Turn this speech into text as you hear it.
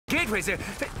gateways.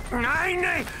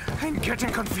 Nein, I'm getting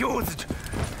confused.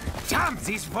 Damn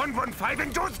these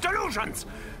 115-induced delusions.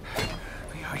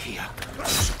 We are here to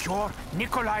secure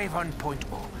Nikolai 1.0.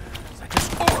 That is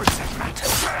all that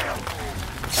matters.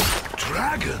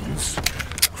 Dragons?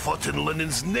 What in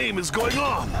Lenin's name is going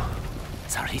on?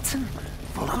 Tsaritsyn?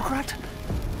 Volgograd?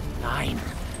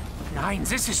 Nine,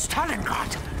 this is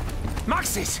Stalingrad.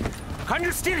 Maxis, can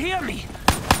you still hear me?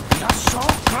 We are so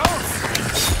close.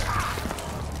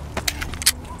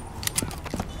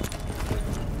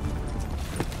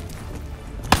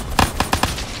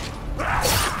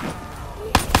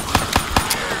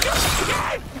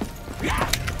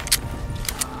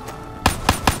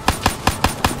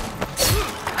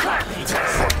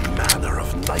 What manner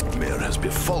of nightmare has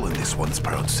befallen this once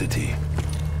proud city?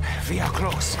 We are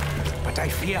close, but I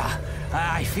fear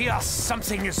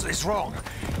something is wrong.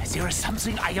 There is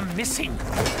something I am missing.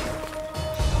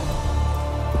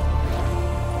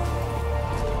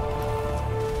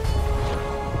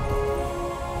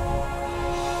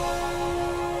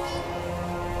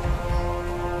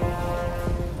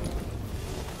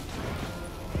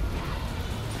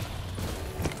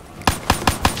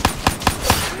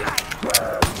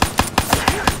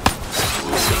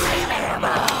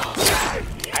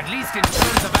 At least in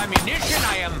terms of ammunition,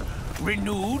 I am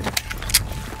renewed.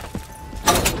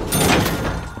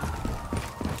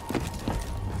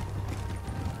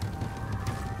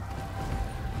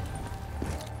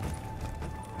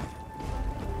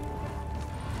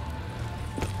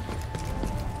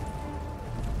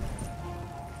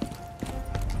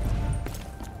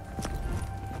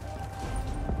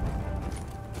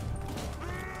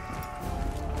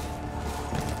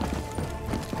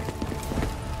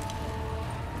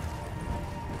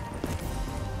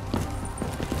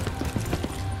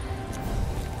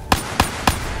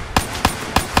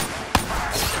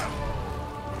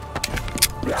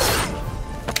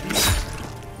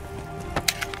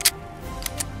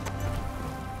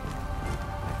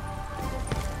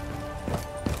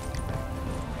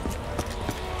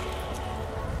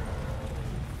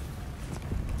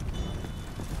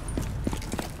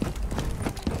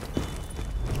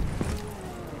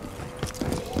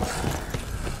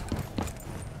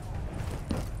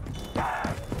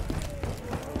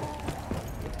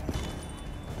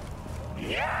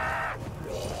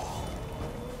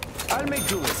 I'll make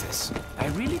do with this. I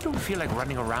really don't feel like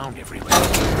running around everywhere.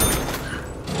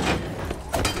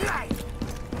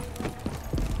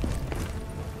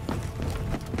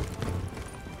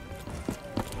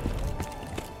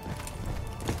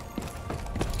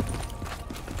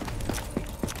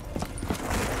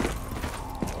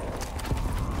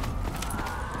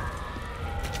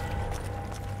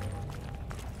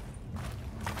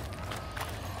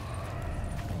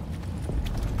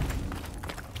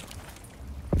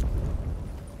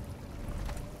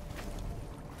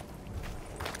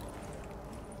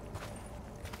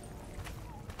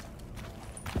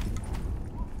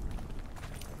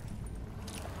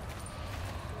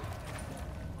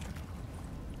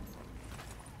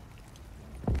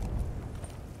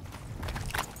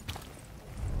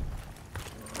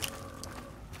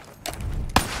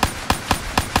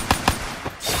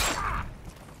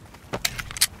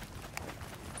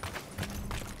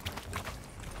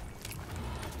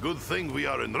 Good thing we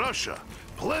are in Russia.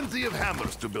 Plenty of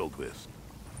hammers to build with.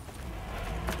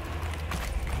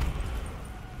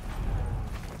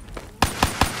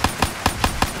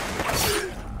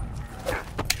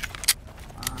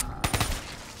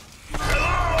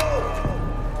 Hello!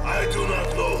 I do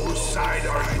not know whose side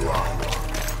are you on.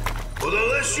 But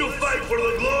unless you fight for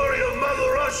the glory of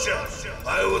Mother Russia,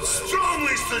 I would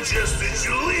strongly suggest that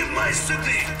you leave my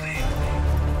city.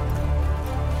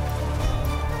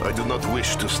 I do not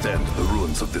wish to stand in the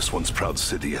ruins of this once proud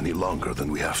city any longer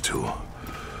than we have to.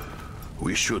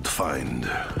 We should find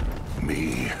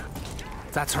me.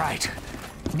 That's right.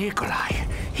 Nikolai.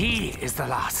 He is the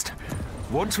last.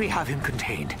 Once we have him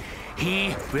contained,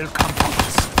 he will come for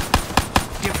us.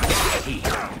 Different he,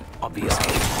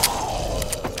 obviously.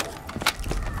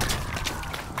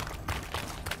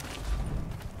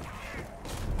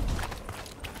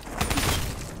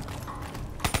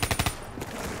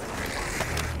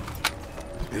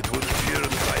 It would appear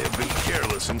that I have been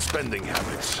careless in spending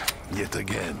habits, yet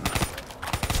again.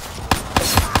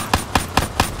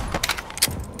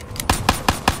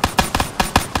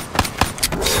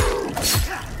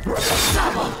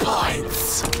 Double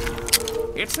points!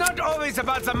 It's not always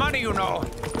about the money, you know.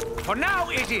 For now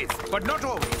it is, but not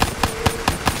always.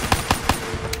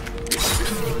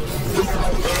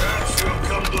 Perhaps you'll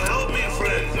come to help me,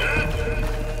 friend, eh?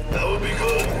 That would be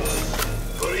good.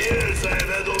 For years I have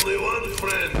had only one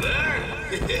friend, eh?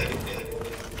 Say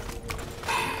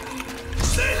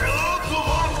hello to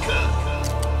Vodka!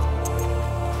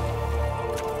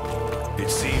 It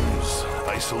seems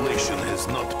isolation has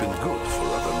not been good for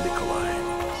other Nikolai.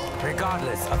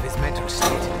 Regardless of his mental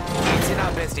state, it's in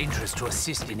our best interest to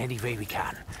assist in any way we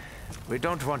can. We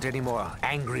don't want any more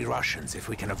angry Russians if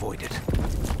we can avoid it.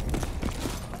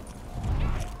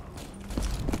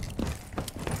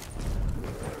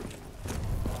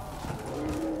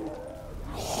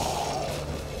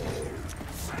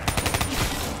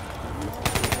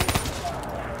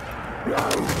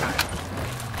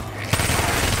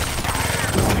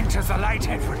 Into the light,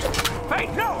 Edward. Wait,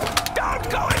 no! Don't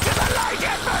go into the light,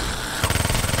 Edward!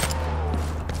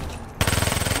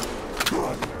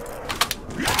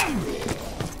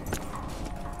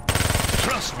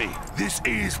 Trust me, this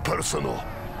is personal.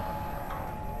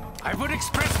 I would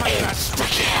express my trust.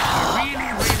 I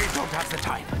really don't have the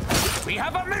time. We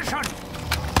have a mission!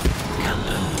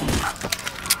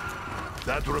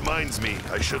 That reminds me,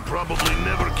 I should probably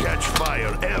never catch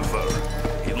fire, ever.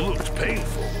 It looked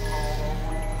painful.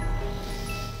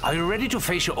 Are you ready to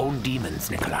face your own demons,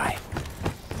 Nikolai?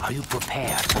 Are you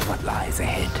prepared for what lies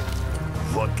ahead?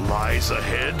 What lies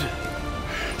ahead?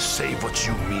 Say what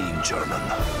you mean, German.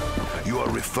 You are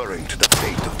referring to the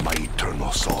fate of my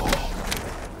eternal soul.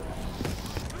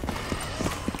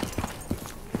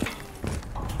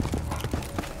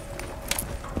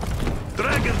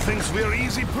 Dragon thinks we're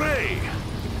easy prey.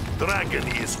 Dragon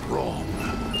is wrong.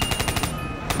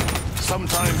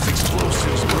 Sometimes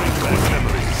explosives bring back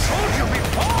memories. Told you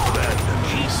before!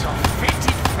 Piece of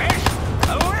fated flesh!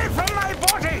 Away from my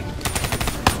body!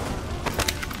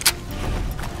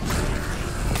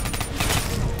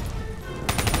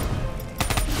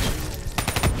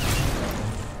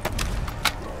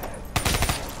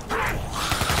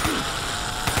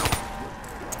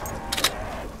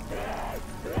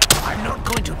 I'm not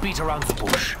going to beat around the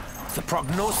bush. The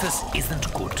prognosis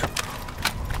isn't good.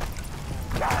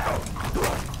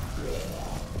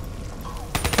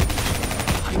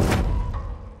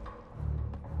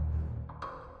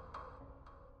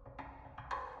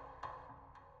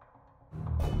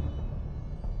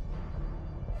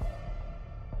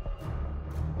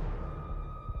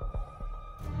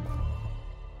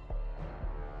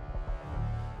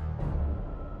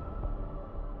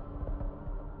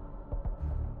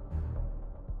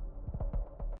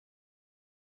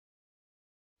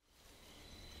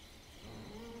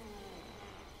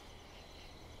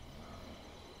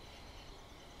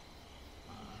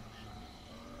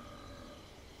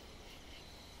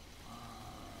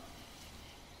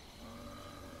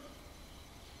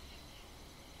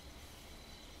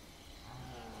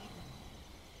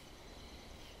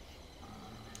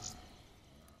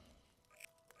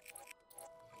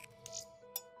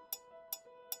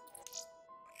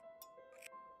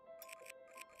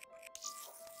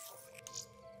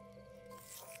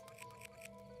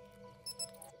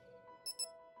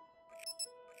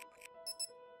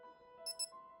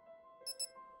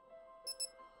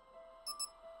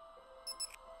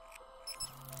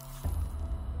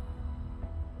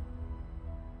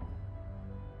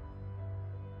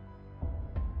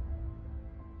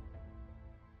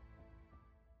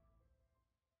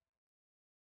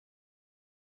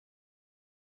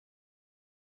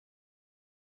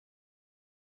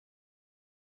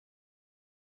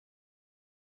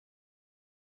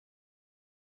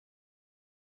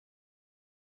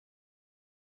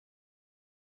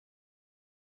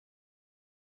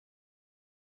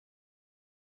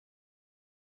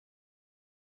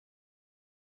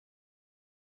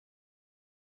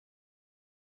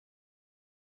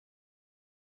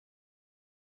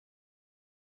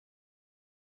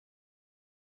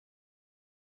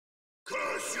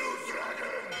 Curse you,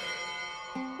 dragon!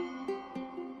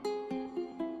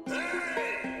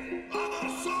 Hey! Other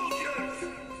soldiers!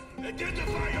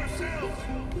 Identify yourselves!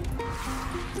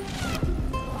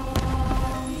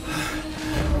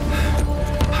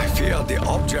 I fear the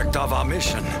object of our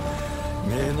mission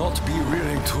may not be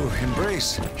willing to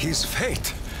embrace his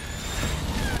fate.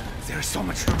 There's so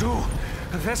much to do.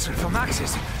 A vessel from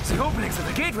Axis, the openings of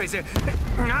the gateways.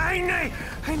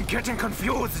 I'm getting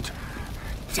confused.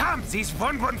 Damn these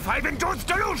 115-induced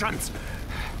delusions!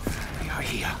 We are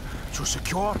here to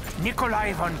secure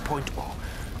Nikolai 1.0.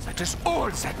 That is all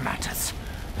that matters.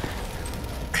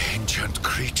 Ancient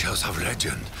creatures of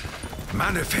legend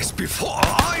manifest before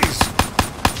our eyes!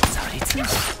 Tsaritsyn?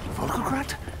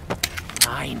 Volgograd?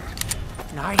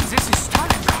 Nine, this is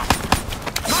Stalingrad!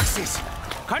 Maxis,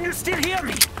 can you still hear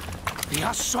me? We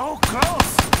are so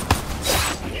close!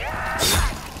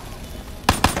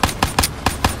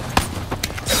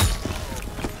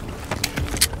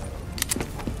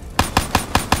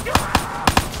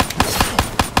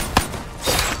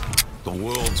 The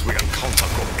worlds we encounter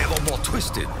grow ever more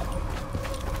twisted.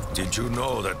 Did you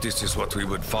know that this is what we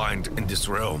would find in this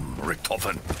realm,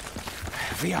 Richtofen?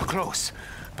 We are close,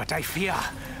 but I fear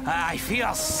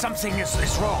something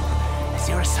is wrong.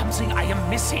 There is something I am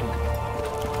missing.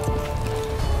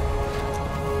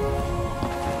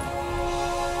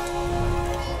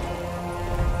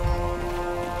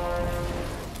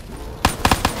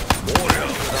 Warrior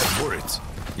without bullets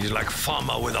is like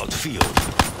farmer without field,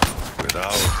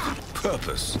 without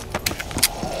purpose.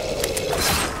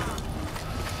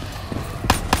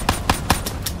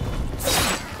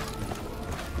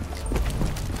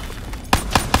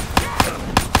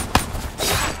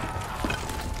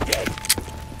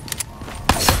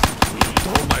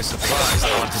 Though my supplies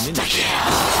are diminished,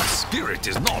 my spirit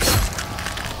is not.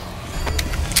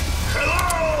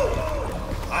 Hello!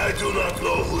 I do not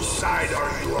know whose side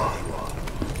are you on.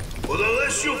 But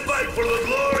unless you fight for the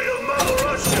glory of Mother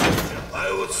Russia,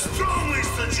 I would strongly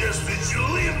suggest that you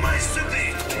leave my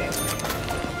city.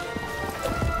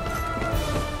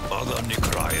 Mother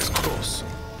Nikolai is close.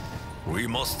 We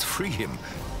must free him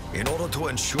in order to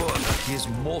ensure that his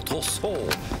mortal soul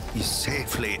is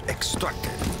safely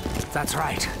extracted. That's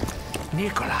right.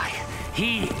 Nikolai,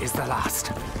 he is the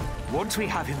last. Once we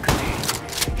have him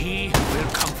contained, he will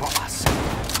come for us.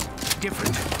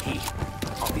 Different he,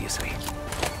 obviously.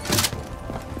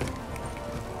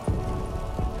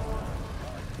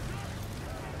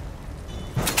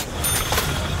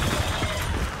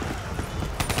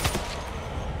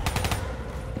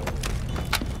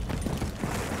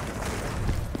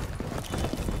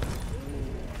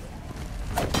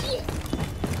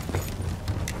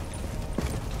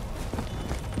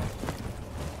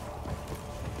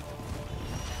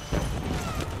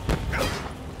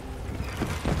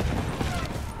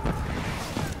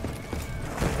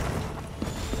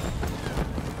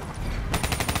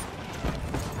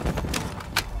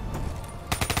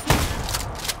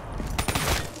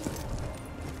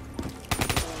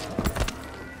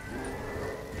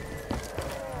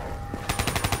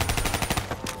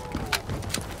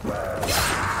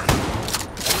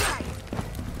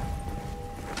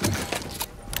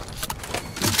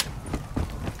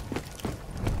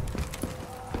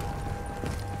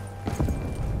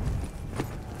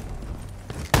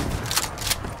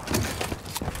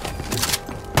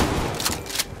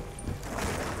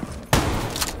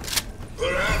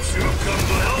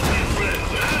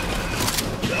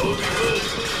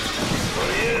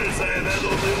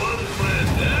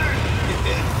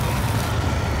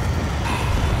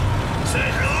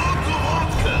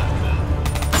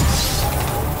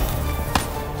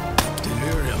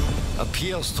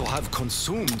 Appears to have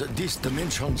consumed this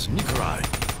dimension's Nikolai.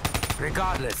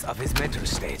 Regardless of his mental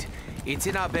state, it's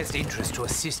in our best interest to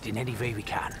assist in any way we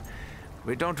can.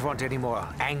 We don't want any more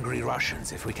angry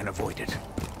Russians if we can avoid it.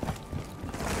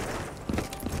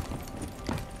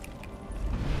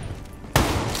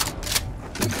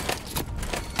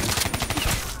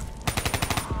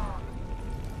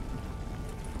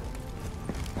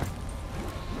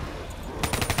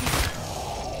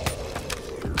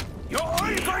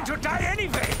 To die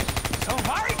anyway, so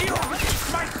why do you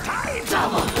waste my time?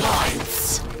 Double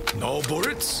points! No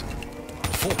bullets?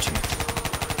 Fortunate.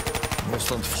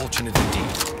 Most unfortunate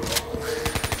indeed.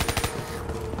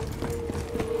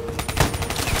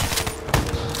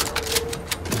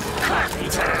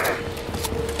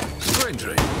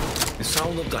 Strangely, the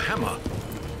sound of the hammer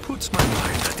puts my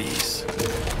mind at ease.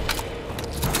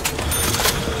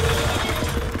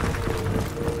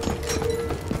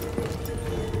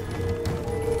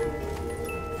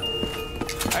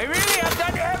 I really have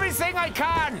done everything I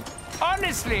can!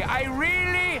 Honestly, I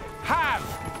really have!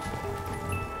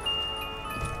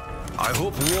 I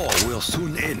hope war will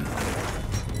soon end.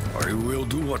 I will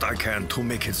do what I can to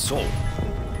make it so.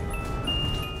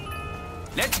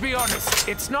 Let's be honest,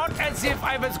 it's not as if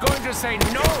I was going to say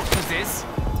no to this.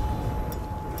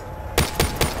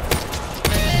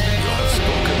 You have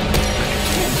spoken, and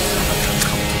it will never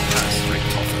come to pass,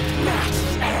 Richtofen.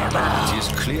 It is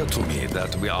clear to me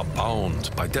that we are bound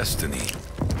by destiny.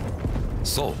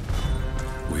 So,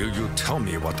 will you tell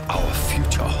me what our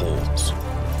future holds?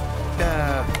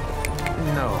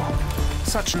 No.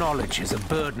 Such knowledge is a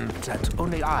burden that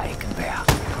only I can bear.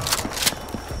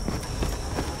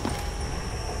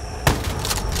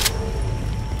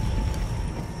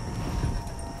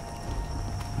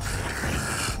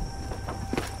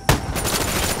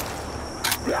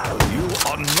 You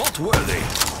are not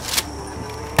worthy.